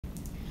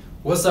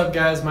What's up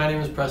guys, my name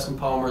is Preston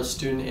Palmer,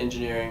 student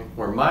engineering,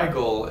 where my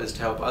goal is to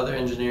help other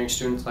engineering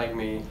students like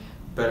me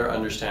better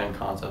understand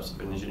concepts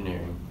of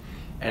engineering.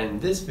 And in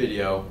this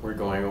video, we're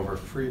going over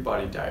free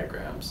body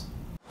diagrams.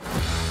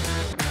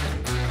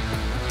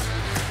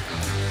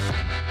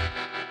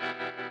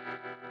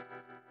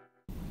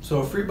 So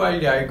a free body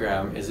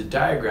diagram is a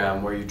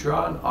diagram where you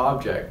draw an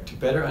object to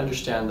better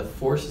understand the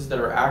forces that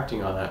are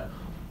acting on it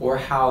or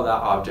how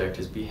that object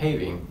is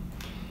behaving.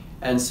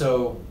 And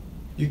so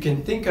you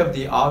can think of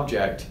the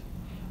object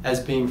as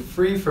being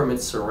free from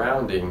its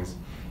surroundings,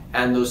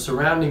 and those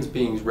surroundings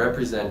being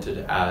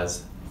represented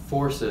as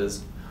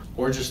forces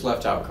or just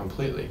left out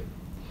completely.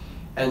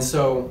 And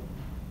so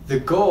the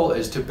goal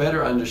is to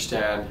better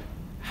understand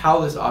how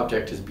this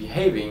object is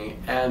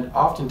behaving, and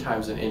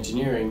oftentimes in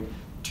engineering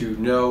to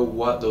know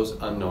what those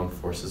unknown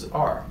forces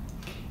are.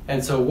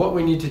 And so what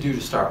we need to do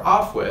to start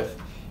off with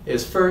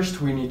is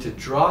first we need to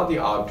draw the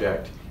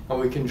object, and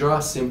we can draw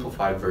a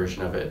simplified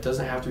version of it. It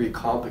doesn't have to be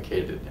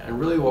complicated, and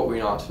really what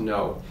we want to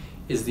know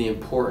is the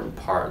important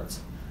parts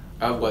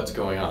of what's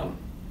going on.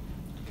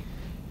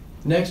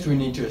 Next, we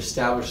need to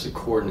establish the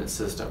coordinate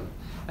system,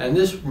 and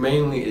this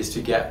mainly is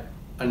to get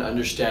an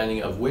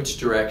understanding of which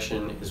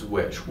direction is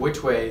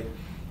which way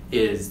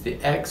is the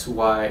X,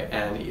 Y,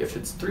 and if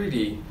it's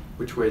 3D,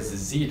 which way is the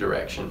Z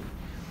direction.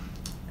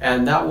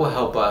 And that will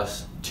help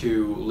us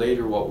to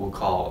later what we'll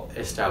call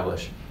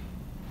establish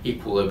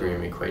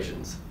equilibrium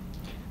equations.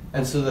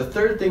 And so the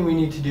third thing we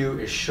need to do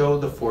is show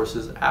the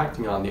forces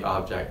acting on the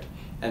object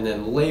and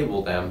then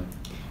label them,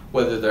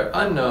 whether they're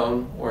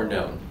unknown or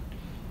known.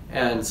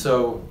 And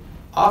so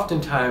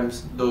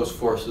oftentimes those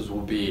forces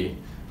will be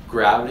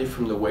gravity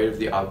from the weight of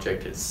the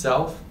object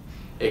itself.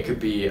 It could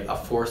be a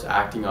force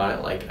acting on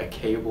it like a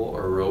cable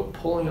or a rope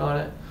pulling on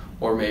it,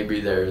 or maybe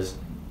there's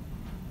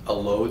a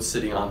load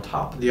sitting on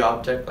top of the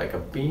object like a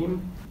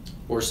beam,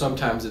 or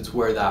sometimes it's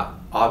where that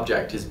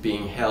object is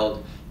being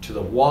held to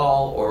the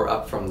wall or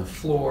up from the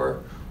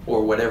floor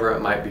or whatever it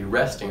might be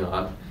resting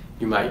on.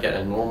 You might get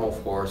a normal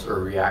force or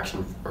a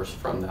reaction force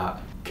from that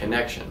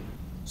connection.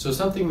 So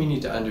something we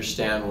need to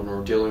understand when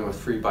we're dealing with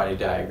free body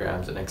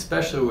diagrams, and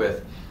especially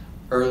with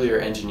earlier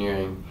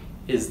engineering,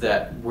 is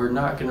that we're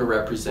not going to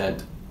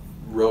represent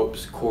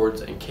ropes,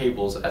 cords, and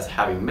cables as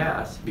having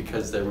mass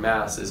because their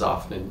mass is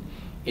often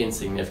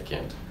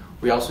insignificant.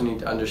 We also need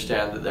to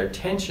understand that their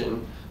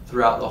tension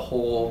throughout the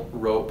whole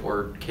rope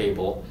or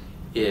cable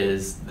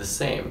is the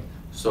same.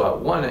 So at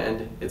one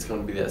end, it's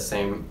going to be the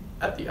same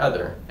at the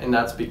other, and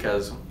that's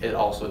because it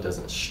also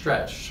doesn't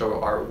stretch. So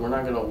we're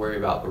not going to worry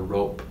about the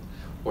rope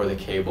or the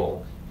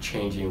cable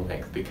changing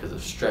length because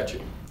of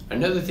stretching.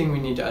 Another thing we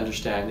need to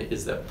understand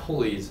is that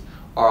pulleys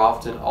are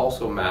often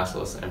also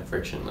massless and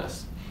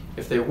frictionless.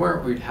 If they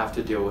weren't, we'd have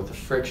to deal with the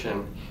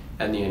friction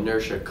and the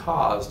inertia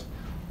caused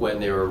when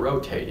they were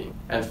rotating.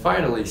 And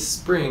finally,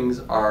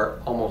 springs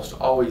are almost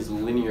always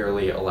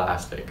linearly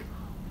elastic,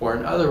 or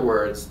in other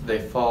words, they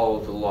follow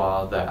the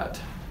law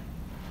that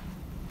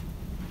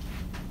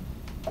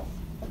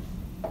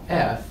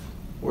F,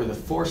 or the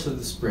force of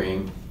the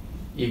spring,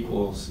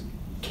 equals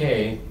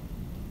K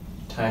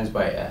times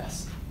by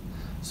S.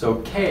 So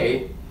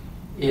K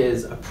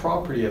is a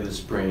property of the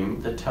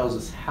spring that tells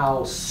us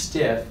how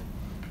stiff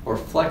or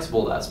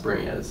flexible that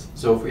spring is.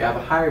 So if we have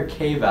a higher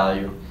K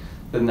value,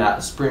 then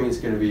that spring is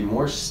going to be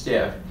more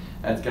stiff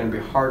and it's going to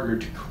be harder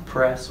to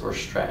compress or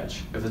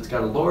stretch. If it's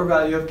got a lower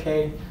value of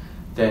K,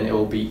 then it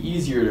will be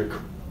easier to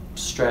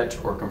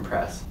stretch or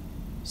compress.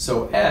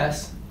 So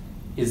S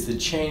is the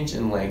change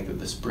in length of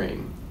the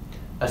spring.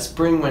 A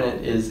spring, when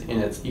it is in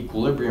its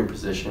equilibrium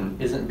position,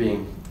 isn't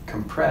being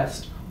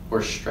compressed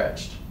or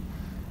stretched.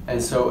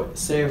 And so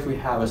say if we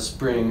have a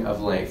spring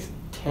of length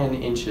 10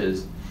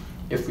 inches,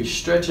 if we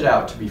stretch it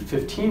out to be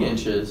 15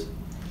 inches,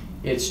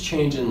 its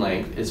change in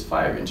length is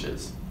 5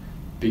 inches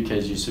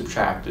because you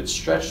subtract its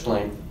stretched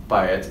length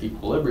by its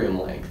equilibrium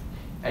length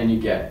and you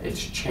get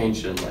its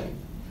change in length.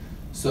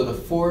 So the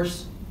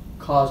force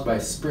caused by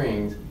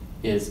springs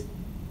is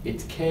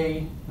its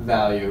K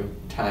value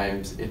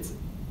times its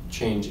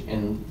change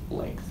in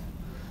length.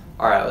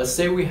 Alright, let's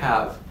say we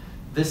have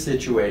this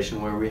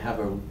situation where we have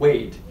a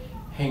weight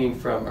hanging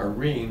from a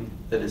ring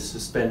that is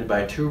suspended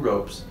by two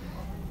ropes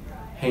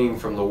hanging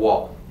from the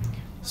wall.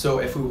 So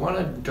if we want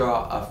to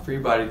draw a free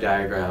body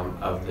diagram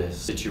of this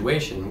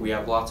situation, we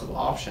have lots of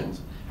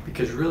options,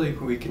 because really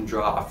we can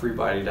draw a free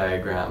body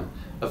diagram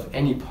of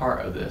any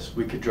part of this.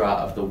 We could draw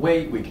of the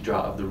weight, we could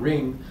draw of the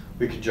ring,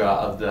 we could draw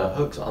of the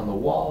hooks on the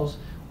walls,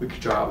 we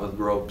could draw of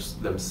the ropes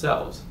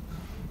themselves.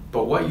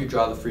 But what you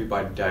draw the free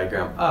body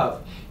diagram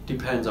of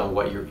depends on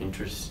what you're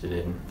interested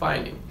in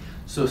finding.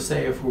 So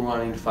say if we're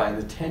wanting to find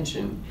the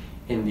tension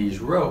in these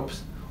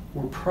ropes,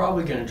 we're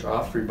probably going to draw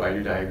a free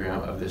body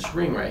diagram of this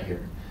ring right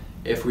here.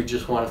 If we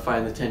just want to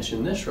find the tension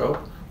in this rope,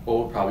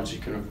 well, we're probably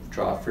just going to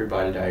draw a free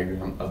body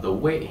diagram of the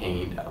weight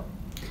hanging down.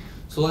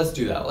 So let's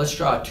do that. Let's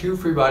draw two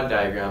free body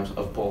diagrams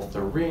of both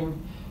the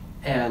ring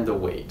and the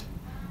weight.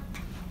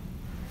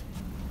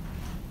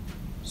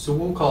 So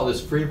we'll call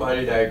this free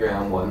body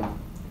diagram 1,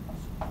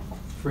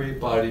 free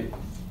body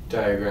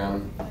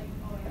diagram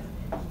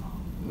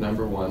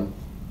number 1.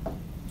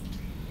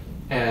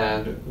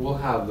 And we'll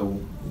have the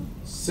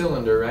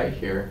cylinder right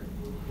here,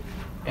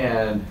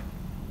 and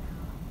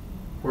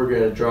we're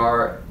going to draw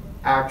our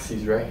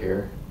axes right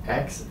here,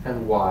 X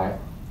and Y.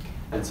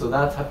 And so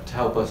that's to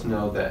help us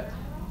know that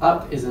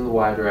up is in the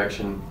Y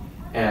direction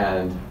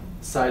and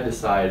side to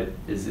side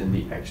is in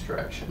the X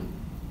direction.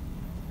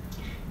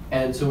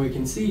 And so we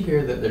can see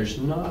here that there's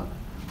not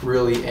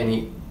really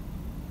any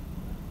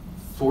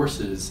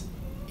forces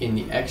in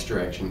the X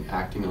direction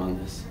acting on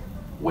this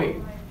weight.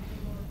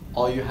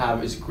 All you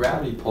have is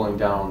gravity pulling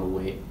down on the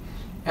weight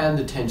and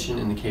the tension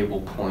in the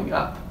cable pulling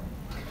up.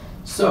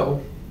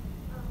 So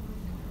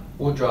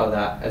we'll draw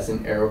that as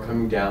an arrow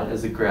coming down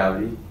as the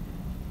gravity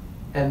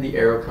and the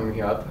arrow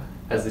coming up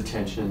as the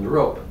tension in the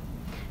rope.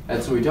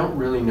 And so we don't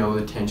really know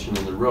the tension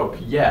in the rope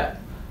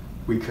yet.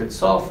 We could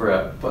solve for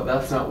it, but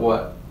that's not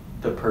what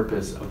the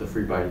purpose of the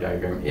free body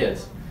diagram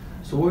is.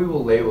 So we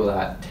will label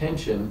that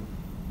tension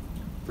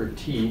for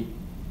T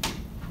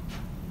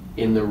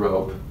in the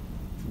rope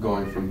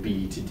going from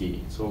B to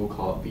D. So we'll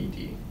call it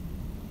BD.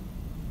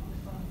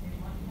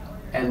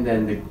 And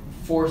then the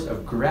force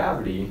of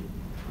gravity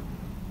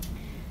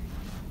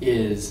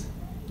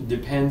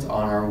depends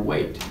on our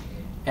weight.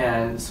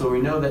 And so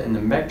we know that in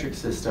the metric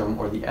system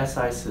or the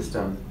SI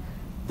system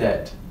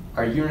that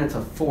our units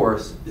of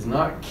force is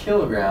not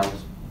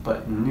kilograms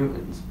but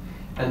newtons.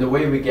 And the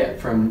way we get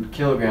from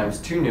kilograms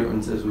to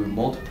newtons is we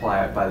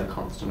multiply it by the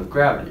constant of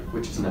gravity,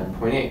 which is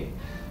 9.8.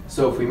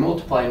 So if we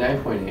multiply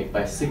 9.8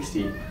 by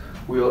 60,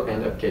 we'll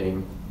end up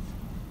getting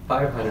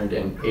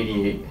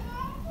 588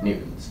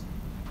 newtons.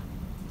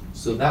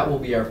 So that will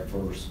be our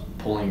force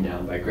pulling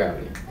down by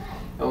gravity.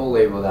 And we'll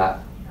label that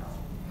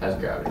as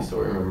gravity, so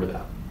remember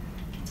that.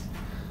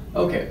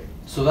 Okay,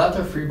 so that's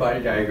our free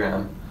body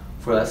diagram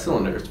for that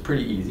cylinder. It's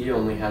pretty easy, it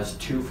only has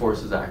 2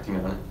 forces acting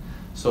on it.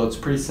 So it's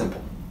pretty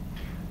simple.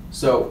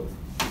 So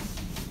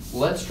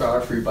let's draw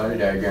our free body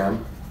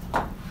diagram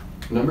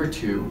number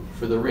 2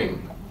 for the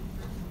ring.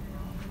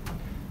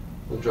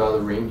 We'll draw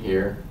the ring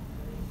here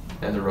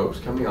and the ropes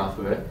coming off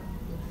of it,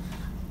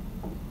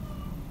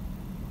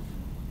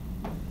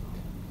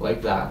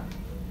 like that.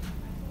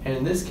 And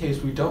in this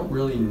case, we don't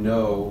really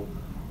know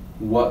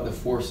what the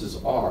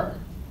forces are,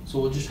 so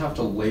we'll just have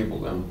to label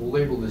them. We'll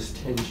label this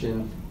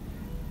tension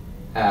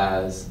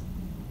as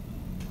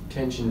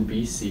tension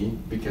BC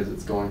because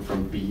it's going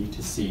from B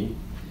to C,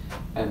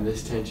 and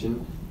this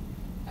tension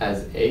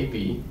as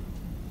AB,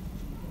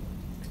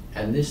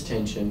 and this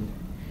tension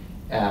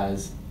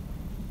as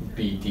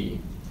BD.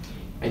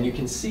 And you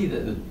can see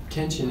that the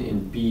tension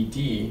in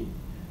BD,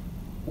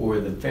 or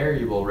the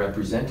variable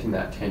representing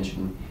that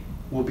tension,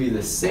 will be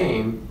the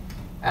same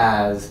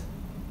as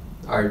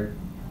our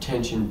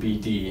tension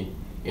BD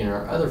in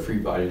our other free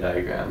body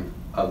diagram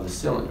of the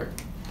cylinder.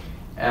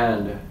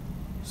 And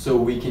so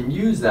we can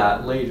use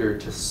that later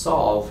to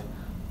solve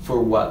for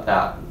what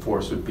that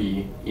force would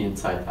be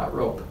inside that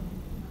rope.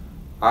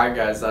 Alright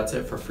guys, that's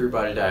it for free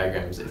body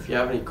diagrams. If you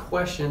have any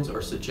questions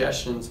or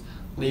suggestions,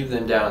 leave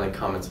them down in the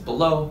comments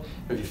below.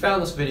 If you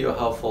found this video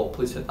helpful,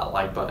 please hit that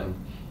like button.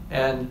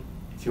 And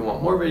if you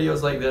want more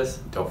videos like this,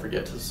 don't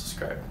forget to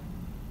subscribe.